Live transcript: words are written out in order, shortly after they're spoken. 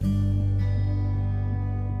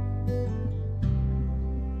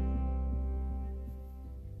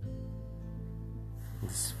The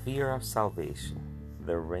sphere of salvation,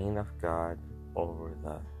 the reign of God over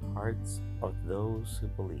the hearts of those who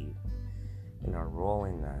believe, and our role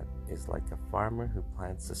in that is like a farmer who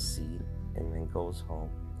plants a seed and then goes home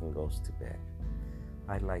and goes to bed.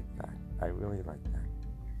 I like that. I really like that.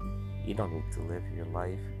 You don't need to live your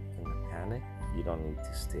life in a panic. You don't need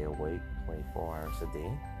to stay awake 24 hours a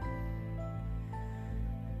day.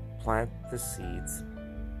 Plant the seeds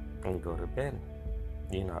and go to bed.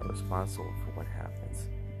 You're not responsible for what happens.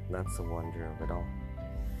 That's the wonder of it all.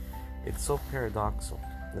 It's so paradoxical.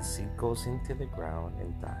 The seed goes into the ground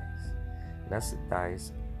and dies. And as it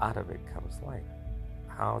dies, out of it comes life.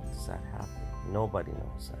 How does that happen? Nobody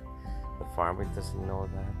knows that. The farmer doesn't know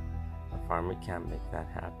that. The farmer can't make that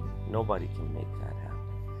happen. Nobody can make that happen.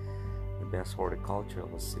 The best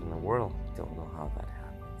horticulturalists in the world don't know how that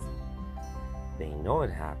happens. They know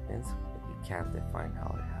it happens, but they can't define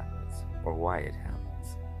how it happens or why it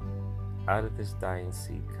happens. Out of this dying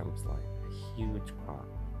seed comes life, a huge crop.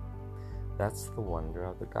 That's the wonder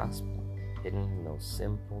of the gospel. Hidden in those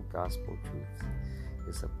simple gospel truths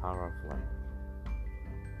is the power of life,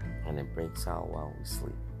 and it breaks out while we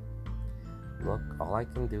sleep. Look, all I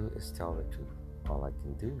can do is tell the truth. All I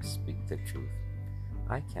can do is speak the truth.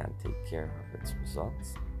 I can't take care of its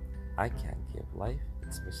results. I can't give life.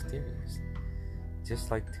 It's mysterious.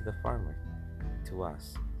 Just like to the farmer, to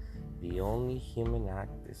us, the only human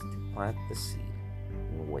act is to plant the seed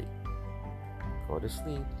and wait. Go to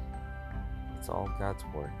sleep. It's all God's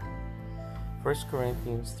word. 1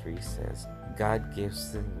 Corinthians 3 says, God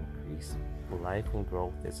gives the increase. Life and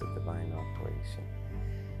growth is a divine operation.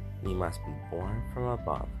 Ye must be born from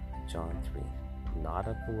above. John 3. Not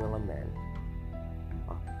of the will of men,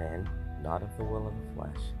 not of the will of the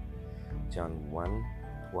flesh. John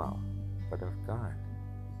 1:12. But of God.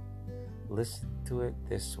 Listen to it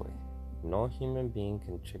this way. No human being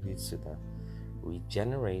contributes to the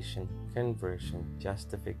regeneration, conversion,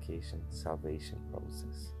 justification, salvation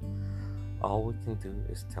process. All we can do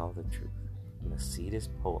is tell the truth. And the seed is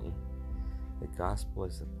potent. The gospel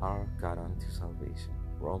is the power of God unto salvation.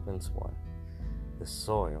 Romans 1. The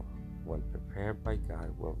soil, when prepared by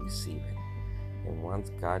God, will receive it. And once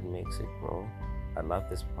God makes it grow, I love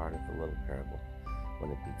this part of the little parable.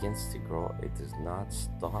 When it begins to grow, it does not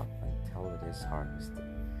stop until it is harvested.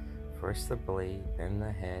 First the blade, then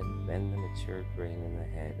the head, then the mature grain in the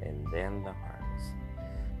head, and then the harvest.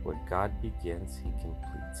 What God begins, He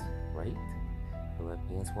completes, right?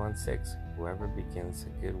 Philippians 1:6. Whoever begins a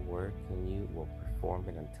good work in you will perform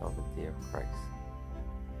it until the day of Christ.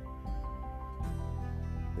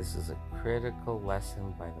 This is a critical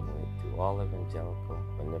lesson, by the way, to all evangelical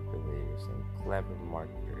manipulators and clever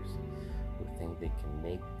marketers who think they can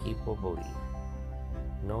make people believe.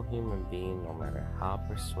 No human being, no matter how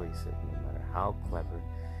persuasive, no matter how clever,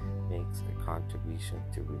 makes a contribution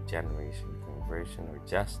to regeneration, conversion, or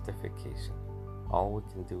justification. All we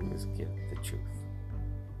can do is give the truth.